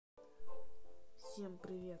Всем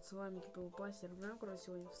привет, с вами Кипелупа, играем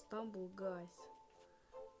сегодня в Stumble Guys.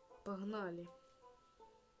 Погнали.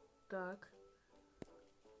 Так.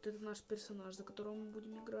 Вот это наш персонаж, за которого мы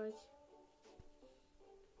будем играть.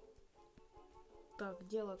 Так,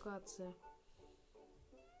 где локация?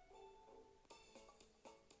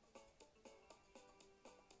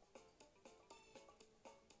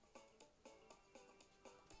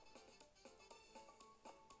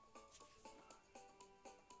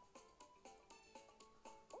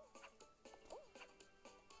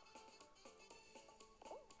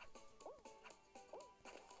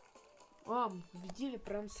 Мы победили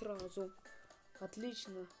прям сразу.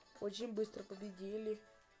 Отлично. Очень быстро победили.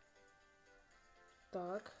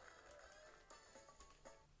 Так.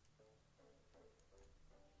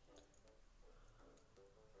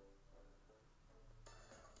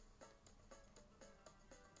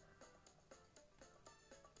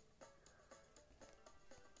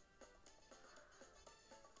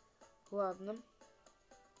 Ладно.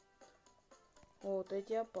 Вот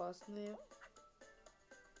эти опасные.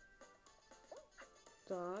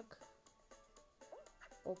 Так.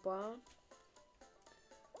 Опа.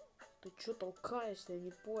 Ты чё толкаешься? Я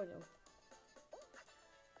не понял.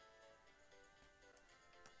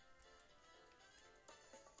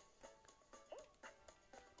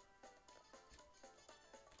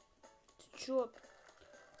 Ты чё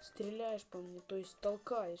стреляешь по мне? То есть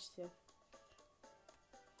толкаешься?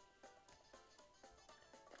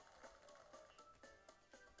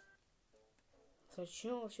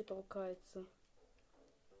 Зачем он вообще толкается?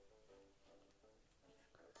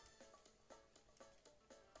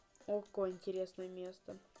 О, какое интересное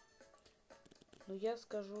место. Но я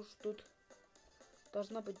скажу, что тут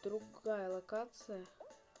должна быть другая локация.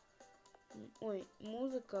 Ой,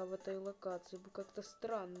 музыка в этой локации как-то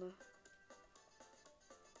странно.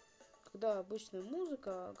 Когда обычная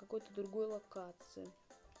музыка какой-то другой локации.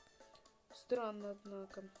 Странно,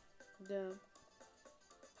 однако. Да.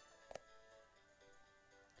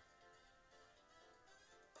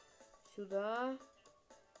 Сюда.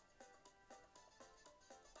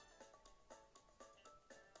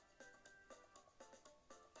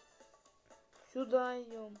 Сюда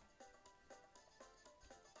идем.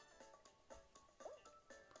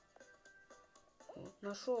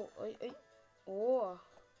 Нашел. Ай, ай. О!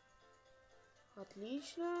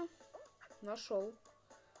 Отлично. Нашел.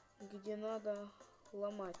 Где надо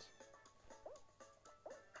ломать.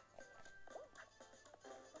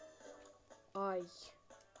 Ай.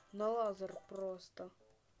 На лазер просто.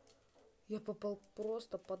 Я попал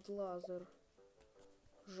просто под лазер.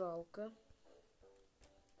 Жалко.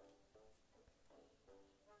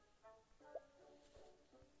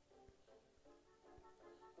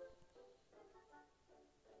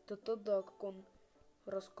 Это да, как он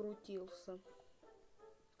раскрутился.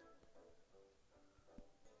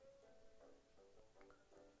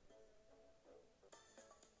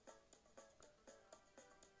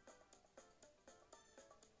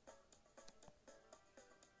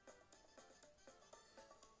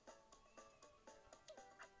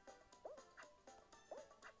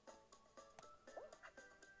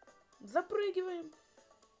 Запрыгиваем.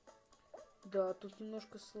 Да, тут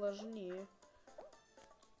немножко сложнее.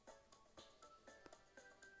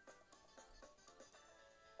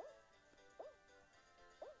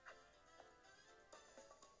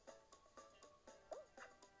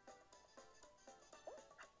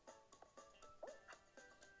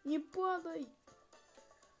 Не падай!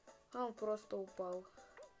 Он просто упал.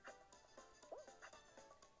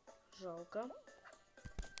 Жалко.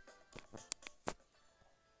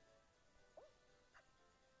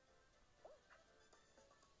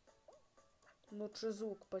 Лучше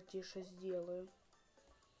звук потише сделаю.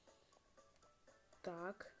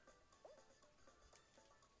 Так.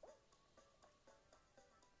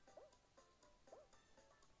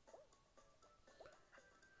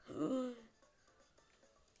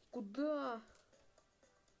 Куда?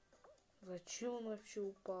 Зачем он вообще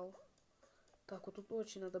упал? Так, вот тут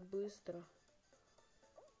очень надо быстро.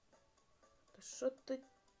 Да что ты...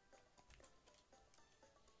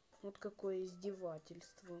 Вот какое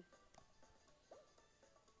издевательство.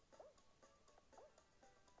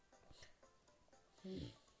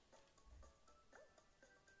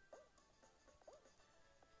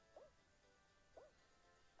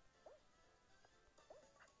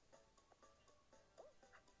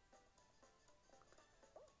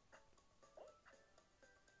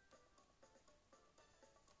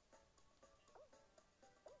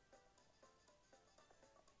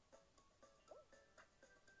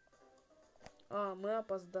 Мы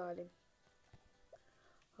опоздали.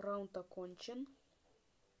 Раунд окончен.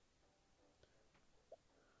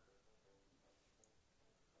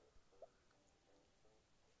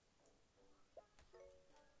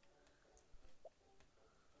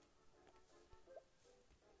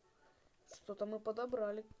 что-то мы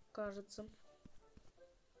подобрали, кажется.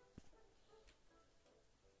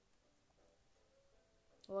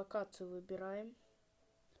 Локацию выбираем.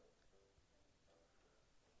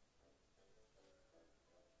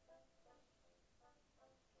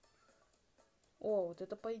 О, вот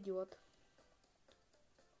это пойдет.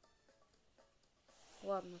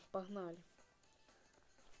 Ладно, погнали.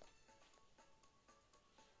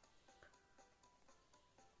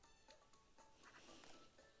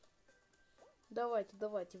 Давайте,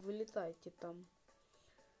 давайте, вылетайте там.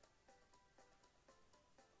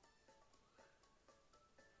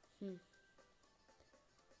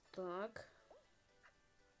 Так.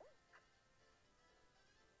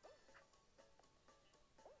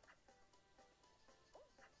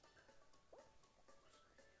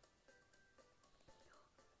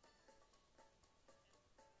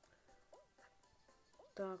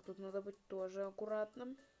 Так, тут надо быть тоже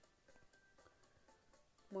аккуратным.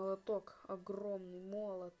 Молоток, огромный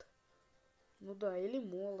молот. Ну да, или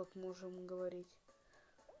молот можем говорить.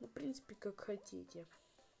 Ну, в принципе, как хотите.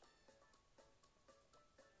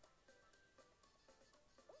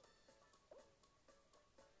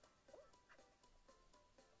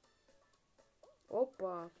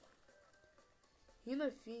 Опа. И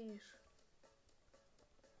на финиш.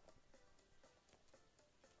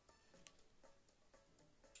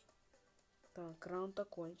 Так, раунд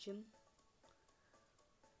окончен.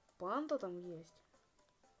 Панда там есть.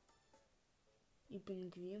 И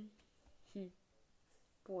пингвин.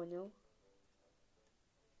 Понял.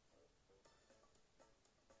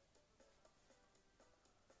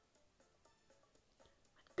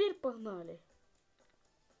 Теперь погнали.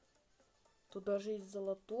 Тут даже есть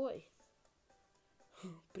золотой.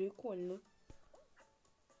 Прикольно.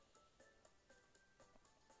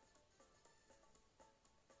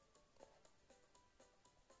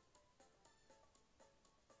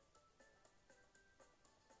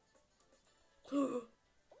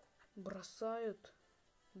 Бросают.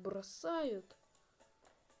 Бросают.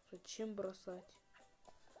 Зачем бросать?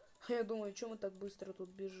 Я думаю, что мы так быстро тут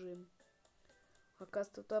бежим?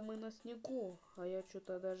 Оказывается, там мы на снегу. А я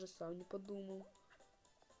что-то даже сам не подумал.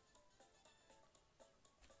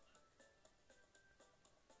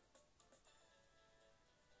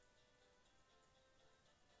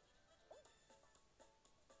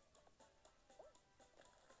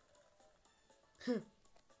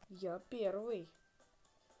 Я первый.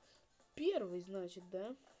 Первый, значит,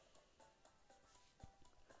 да?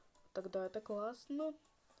 Тогда это классно.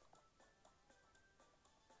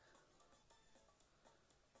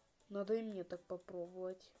 Надо и мне так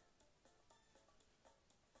попробовать.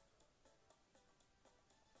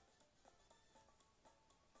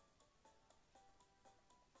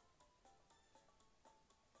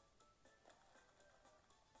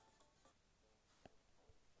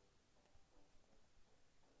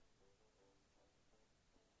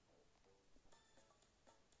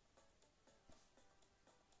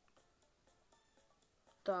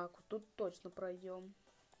 Так, тут точно пройдем.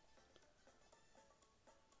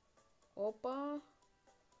 Опа.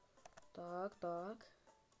 Так, так.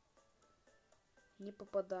 Не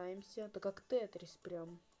попадаемся. Это как Тетрис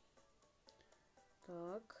прям.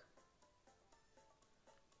 Так.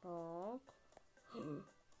 Так.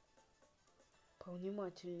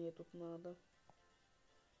 Повнимательнее тут надо.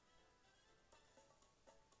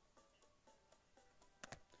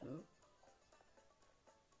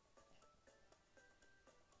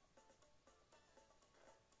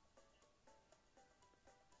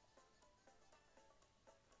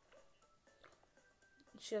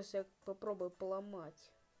 Сейчас я попробую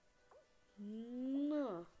поломать.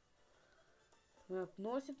 На.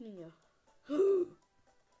 Относит меня.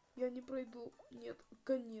 Я не пройду. Нет,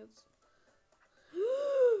 конец.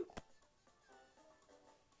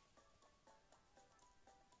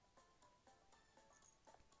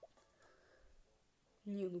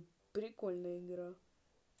 Не, ну прикольная игра.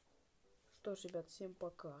 Что ж, ребят, всем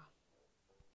пока.